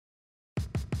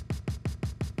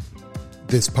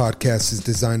This podcast is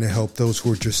designed to help those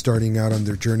who are just starting out on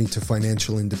their journey to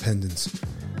financial independence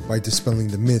by dispelling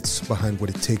the myths behind what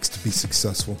it takes to be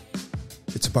successful.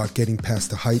 It's about getting past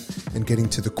the hype and getting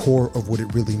to the core of what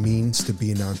it really means to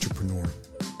be an entrepreneur.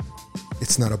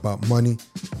 It's not about money,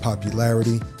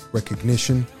 popularity,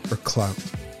 recognition, or clout.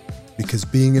 Because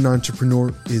being an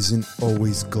entrepreneur isn't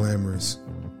always glamorous.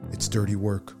 It's dirty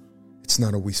work. It's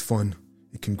not always fun.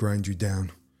 It can grind you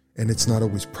down. And it's not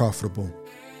always profitable,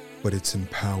 but it's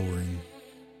empowering.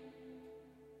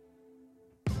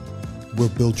 We'll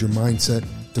build your mindset,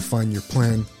 define your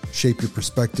plan, shape your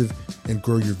perspective, and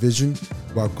grow your vision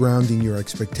while grounding your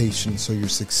expectations so your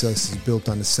success is built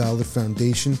on a solid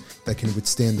foundation that can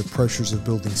withstand the pressures of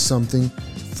building something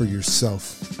for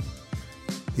yourself.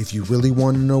 If you really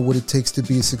want to know what it takes to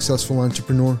be a successful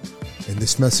entrepreneur, and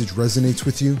this message resonates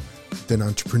with you, then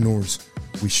entrepreneurs,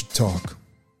 we should talk.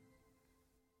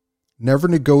 Never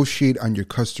negotiate on your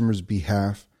customer's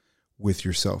behalf with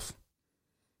yourself.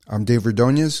 I'm Dave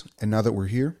Ordonez, and now that we're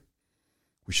here,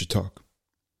 we should talk.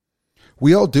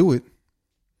 We all do it.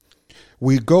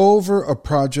 We go over a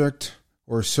project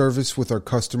or a service with our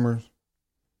customers.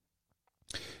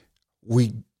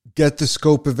 We get the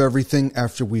scope of everything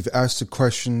after we've asked the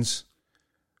questions,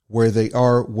 where they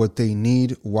are, what they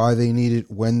need, why they need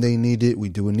it, when they need it. We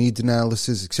do a needs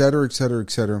analysis, etc., etc.,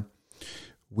 etc.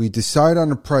 We decide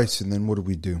on a price, and then what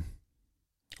do?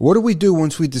 What do we do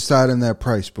once we decide on that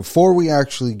price before we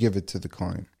actually give it to the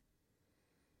client?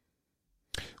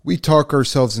 We talk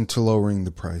ourselves into lowering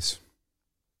the price.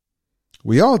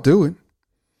 We all do it.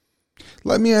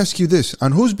 Let me ask you this.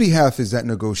 On whose behalf is that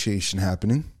negotiation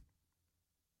happening?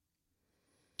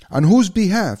 On whose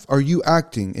behalf are you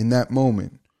acting in that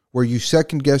moment where you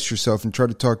second guess yourself and try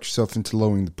to talk yourself into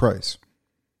lowering the price?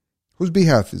 Whose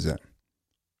behalf is that?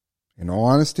 In all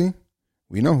honesty,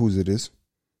 we know whose it is.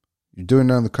 You're doing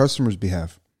it on the customer's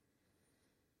behalf.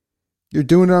 You're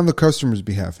doing it on the customer's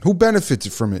behalf. Who benefits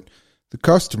from it? The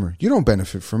customer. You don't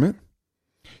benefit from it.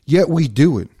 Yet we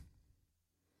do it.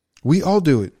 We all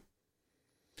do it.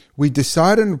 We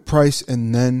decide on the price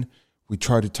and then we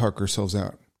try to talk ourselves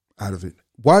out of it.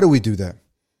 Why do we do that?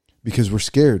 Because we're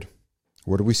scared.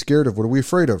 What are we scared of? What are we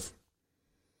afraid of?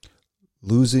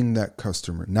 Losing that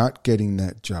customer, not getting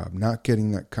that job, not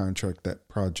getting that contract, that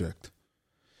project.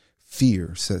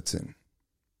 Fear sets in.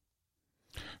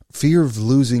 Fear of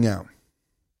losing out.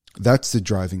 That's the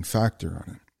driving factor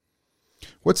on it.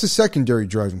 What's the secondary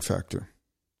driving factor?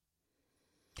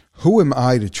 Who am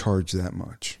I to charge that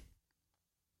much?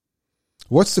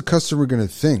 What's the customer going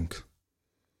to think?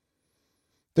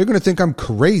 They're going to think I'm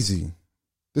crazy.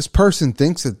 This person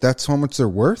thinks that that's how much they're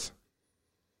worth?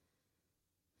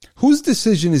 Whose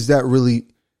decision is that really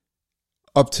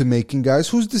up to making, guys?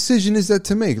 Whose decision is that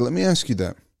to make? Let me ask you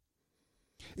that.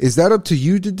 Is that up to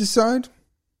you to decide?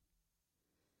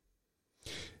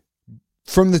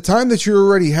 From the time that you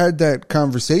already had that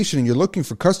conversation and you're looking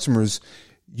for customers,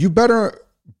 you better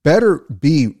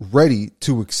be ready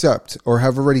to accept or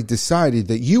have already decided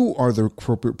that you are the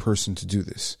appropriate person to do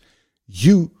this.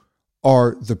 You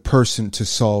are the person to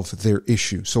solve their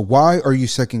issue. So why are you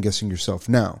second guessing yourself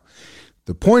now?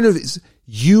 The point of it is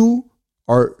you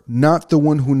are not the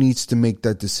one who needs to make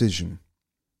that decision.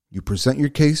 You present your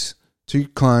case to your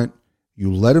client.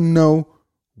 You let them know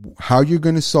how you're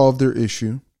going to solve their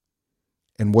issue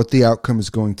and what the outcome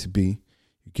is going to be.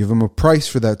 You give them a price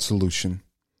for that solution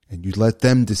and you let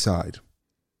them decide.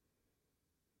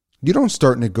 You don't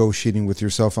start negotiating with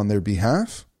yourself on their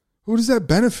behalf. Who does that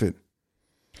benefit?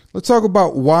 Let's talk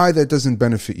about why that doesn't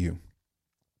benefit you.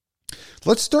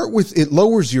 Let's start with it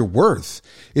lowers your worth.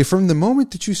 If from the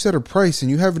moment that you set a price and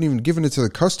you haven't even given it to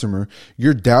the customer,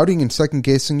 you're doubting and second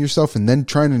guessing yourself and then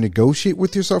trying to negotiate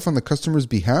with yourself on the customer's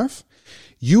behalf,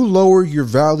 you lower your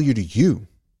value to you.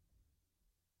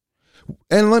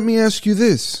 And let me ask you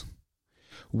this.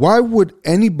 Why would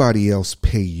anybody else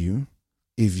pay you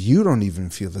if you don't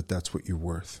even feel that that's what you're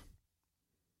worth?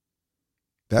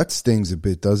 That stings a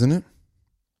bit, doesn't it?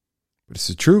 But it's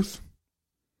the truth.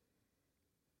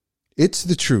 It's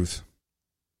the truth.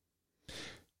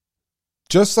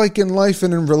 Just like in life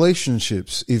and in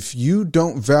relationships, if you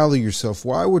don't value yourself,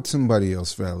 why would somebody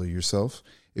else value yourself?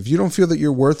 If you don't feel that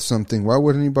you're worth something, why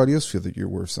would anybody else feel that you're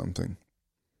worth something?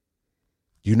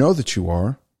 You know that you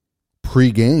are.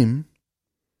 Pre-game.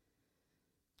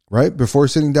 Right? Before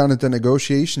sitting down at the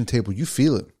negotiation table, you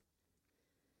feel it.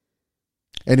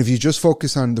 And if you just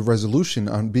focus on the resolution,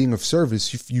 on being of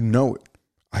service, you know it.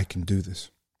 I can do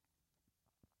this.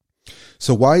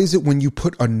 So why is it when you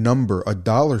put a number, a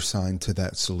dollar sign to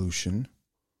that solution,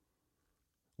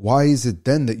 why is it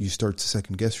then that you start to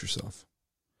second guess yourself?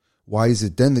 why is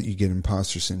it then that you get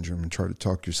imposter syndrome and try to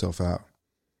talk yourself out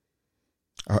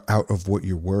of what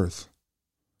you're worth?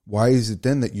 Why is it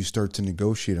then that you start to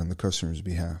negotiate on the customer's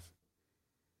behalf?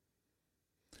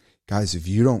 Guys, if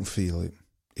you don't feel it,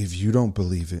 if you don't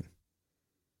believe it,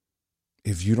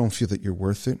 if you don't feel that you're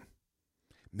worth it,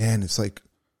 man, it's like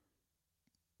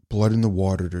blood in the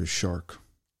water to a shark.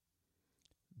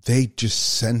 They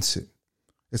just sense it.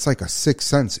 It's like a sixth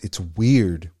sense. It's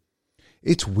weird.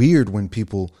 It's weird when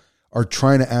people are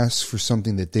trying to ask for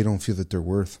something that they don't feel that they're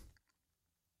worth.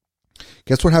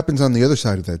 Guess what happens on the other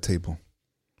side of that table?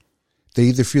 They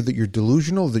either feel that you're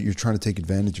delusional or that you're trying to take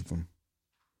advantage of them.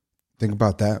 Think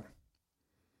about that.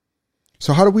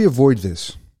 So how do we avoid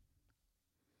this?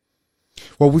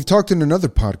 Well, we've talked in another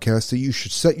podcast that you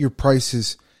should set your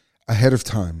prices ahead of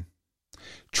time.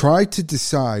 Try to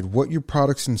decide what your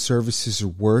products and services are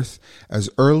worth as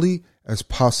early as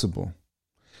possible.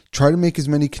 Try to make as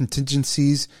many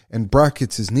contingencies and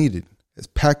brackets as needed, as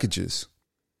packages.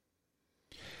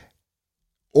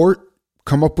 Or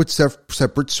come up with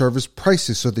separate service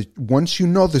prices so that once you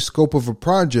know the scope of a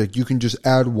project, you can just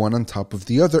add one on top of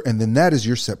the other, and then that is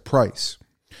your set price.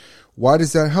 Why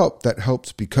does that help? That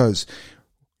helps because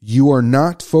you are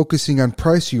not focusing on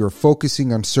price, you are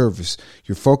focusing on service.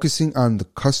 You're focusing on the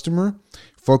customer,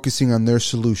 focusing on their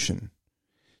solution.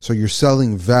 So you're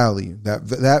selling value.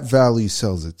 That value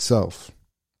sells itself.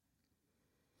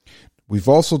 We've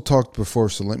also talked before,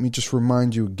 so let me just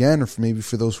remind you again, or maybe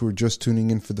for those who are just tuning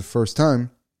in for the first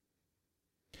time.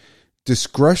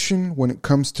 Discretion when it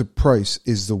comes to price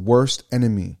is the worst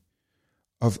enemy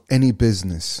of any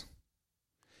business,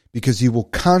 because you will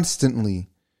constantly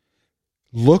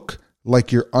look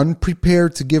like you're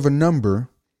unprepared to give a number,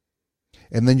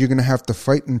 and then you're going to have to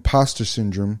fight imposter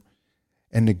syndrome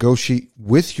and negotiate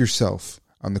with yourself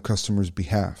on the customer's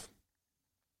behalf.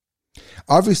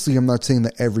 Obviously, I'm not saying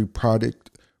that every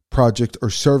project or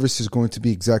service is going to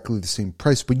be exactly the same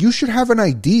price, but you should have an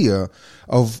idea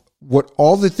of what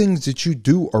all the things that you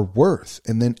do are worth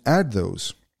and then add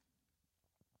those.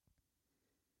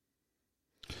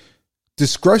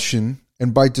 Discretion,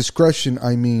 and by discretion,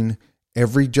 I mean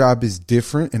every job is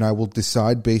different and I will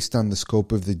decide based on the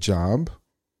scope of the job.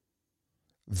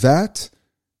 That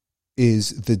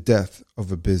is the death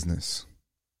of a business.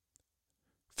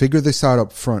 Figure this out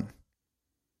up front.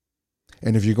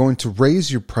 And if you're going to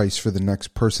raise your price for the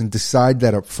next person, decide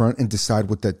that up front and decide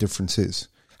what that difference is.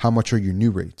 How much are your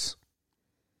new rates?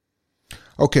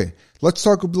 Okay, let's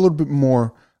talk a little bit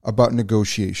more about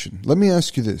negotiation. Let me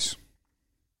ask you this.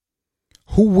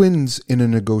 Who wins in a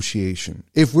negotiation?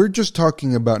 If we're just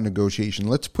talking about negotiation,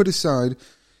 let's put aside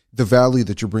the value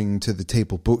that you're bringing to the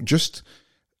table, but just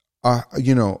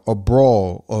a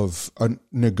brawl of a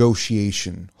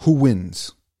negotiation. Who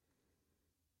wins?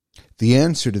 The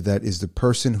answer to that is the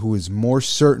person who is more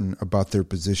certain about their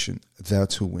position.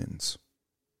 That's who wins.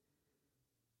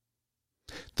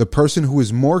 The person who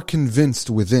is more convinced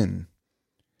within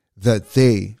that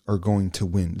they are going to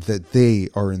win, that they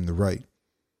are in the right.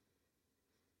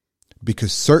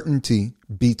 Because certainty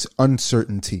beats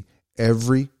uncertainty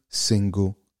every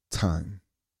single time.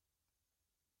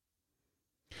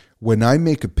 When I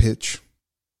make a pitch,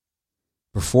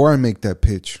 before I make that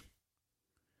pitch,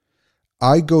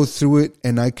 I go through it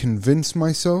and I convince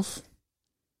myself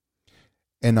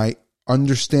and I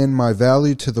understand my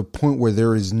value to the point where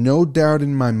there is no doubt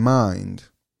in my mind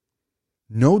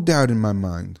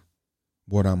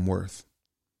what I'm worth.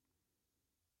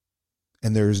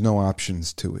 And there is no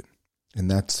options to it. And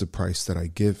that's the price that I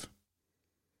give.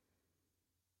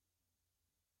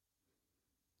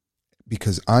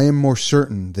 Because I am more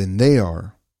certain than they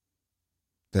are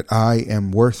that I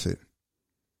am worth it.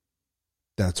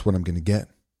 That's what I'm going to get.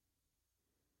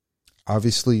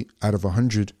 Obviously, out of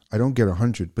 100, I don't get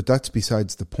 100, but that's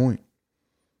besides the point.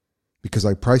 Because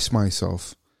I price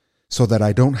myself so that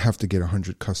I don't have to get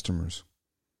 100 customers.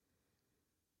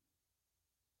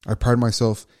 I pride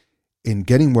myself in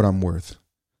getting what I'm worth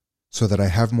so that I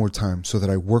have more time, so that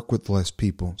I work with less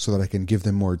people, so that I can give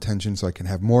them more attention, so I can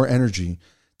have more energy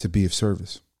to be of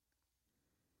service.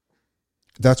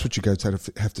 That's what you guys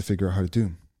have to figure out how to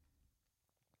do.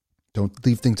 Don't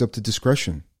leave things up to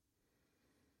discretion.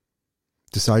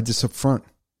 Decide this up front.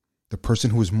 The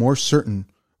person who is more certain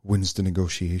wins the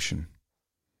negotiation.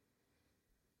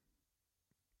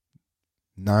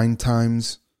 9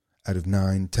 times out of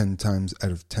 9, 10 times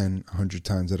out of 10, 100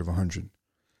 times out of 100.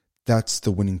 That's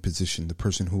the winning position, the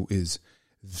person who is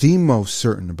the most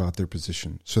certain about their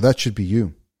position. So that should be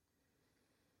you.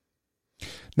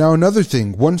 Now, another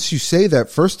thing, once you say that,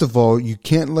 first of all, you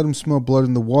can't let them smell blood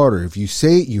in the water. If you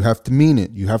say it, you have to mean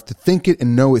it. You have to think it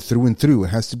and know it through and through. It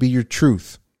has to be your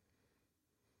truth.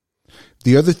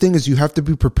 The other thing is you have to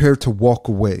be prepared to walk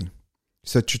away.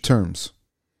 Set your terms.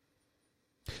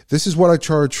 This is what I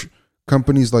charge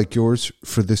companies like yours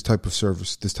for this type of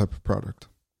service, this type of product.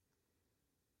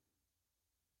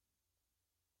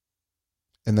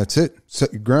 And that's it.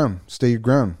 Set your ground. Stay your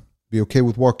ground. Be okay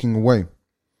with walking away.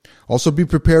 Also be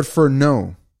prepared for a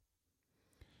no.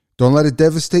 Don't let it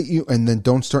devastate you, and then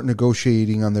don't start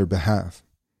negotiating on their behalf.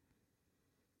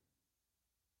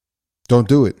 Don't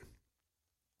do it.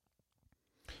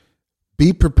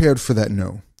 Be prepared for that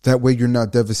no. That way you're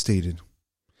not devastated.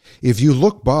 If you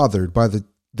look bothered by the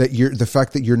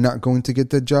fact that you're not going to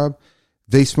get that job,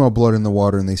 they smell blood in the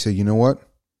water and they say, you know what?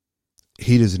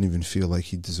 He doesn't even feel like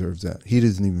he deserves that. He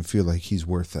doesn't even feel like he's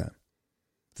worth that.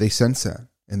 They sense that,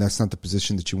 and that's not the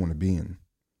position that you want to be in.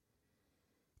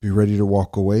 Be ready to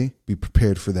walk away. Be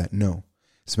prepared for that no.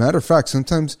 As a matter of fact,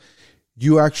 sometimes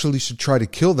you actually should try to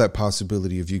kill that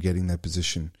possibility of you getting that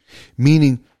position.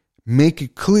 Meaning, make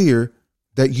it clear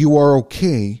that you are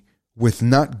okay with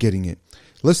not getting it.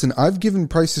 Listen, I've given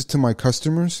prices to my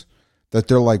customers that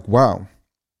they're like, wow.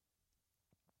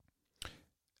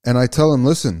 And I tell them,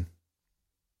 listen,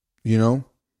 you know,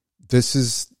 this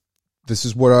is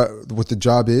what the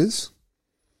job is.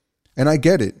 And I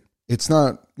get it. It's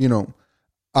not, you know,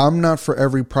 I'm not for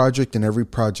every project and every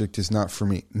project is not for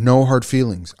me. No hard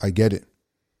feelings. I get it.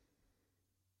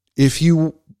 If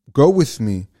you go with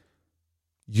me,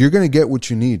 you're going to get what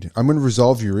you need. I'm going to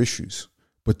resolve your issues.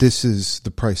 But this is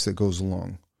the price that goes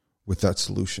along with that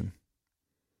solution.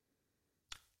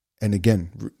 And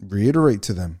again, reiterate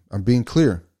to them, I'm being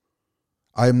clear.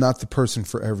 I am not the person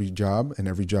for every job, and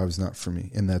every job is not for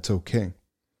me, and that's okay.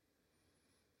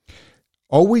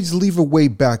 Always leave a way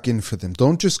back in for them.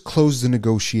 Don't just close the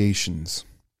negotiations.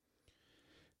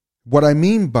 What I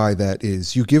mean by that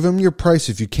is you give them your price.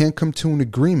 If you can't come to an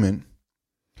agreement,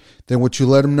 then what you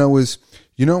let them know is,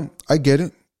 you know, I get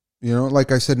it. You know,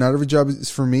 like I said, not every job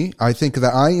is for me. I think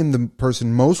that I am the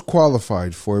person most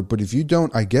qualified for it, but if you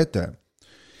don't, I get that.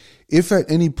 If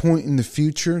at any point in the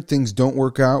future things don't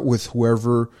work out with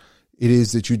whoever it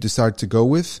is that you decide to go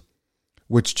with,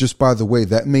 which just by the way,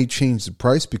 that may change the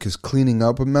price because cleaning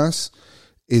up a mess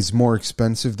is more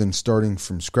expensive than starting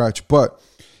from scratch. But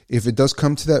if it does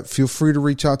come to that, feel free to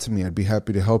reach out to me. I'd be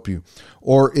happy to help you.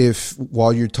 Or if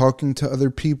while you're talking to other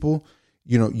people,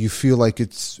 you know, you feel like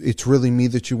it's really me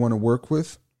that you want to work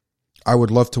with, I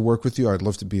would love to work with you. I'd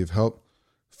love to be of help.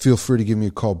 Feel free to give me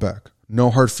a call back. No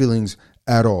hard feelings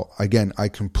at all. Again, I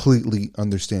completely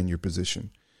understand your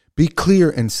position. Be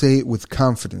clear and say it with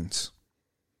confidence.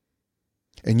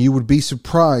 And you would be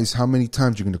surprised how many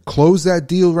times you're going to close that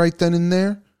deal right then and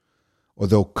there, or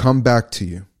they'll come back to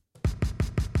you.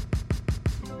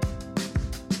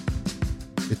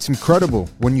 It's incredible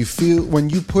when you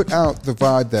put out the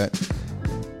vibe that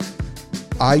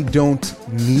I don't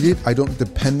need it, I don't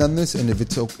depend on this, and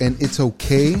it's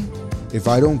okay if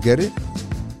I don't get it.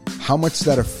 How much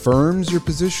that affirms your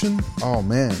position? Oh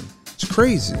man, it's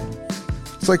crazy.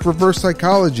 It's like reverse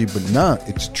psychology, but not.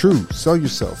 It's true. Sell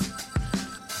yourself.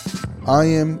 I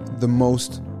am the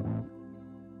most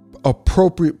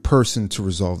appropriate person to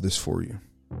resolve this for you.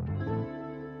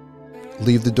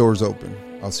 Leave the doors open.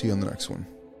 I'll see you on the next one.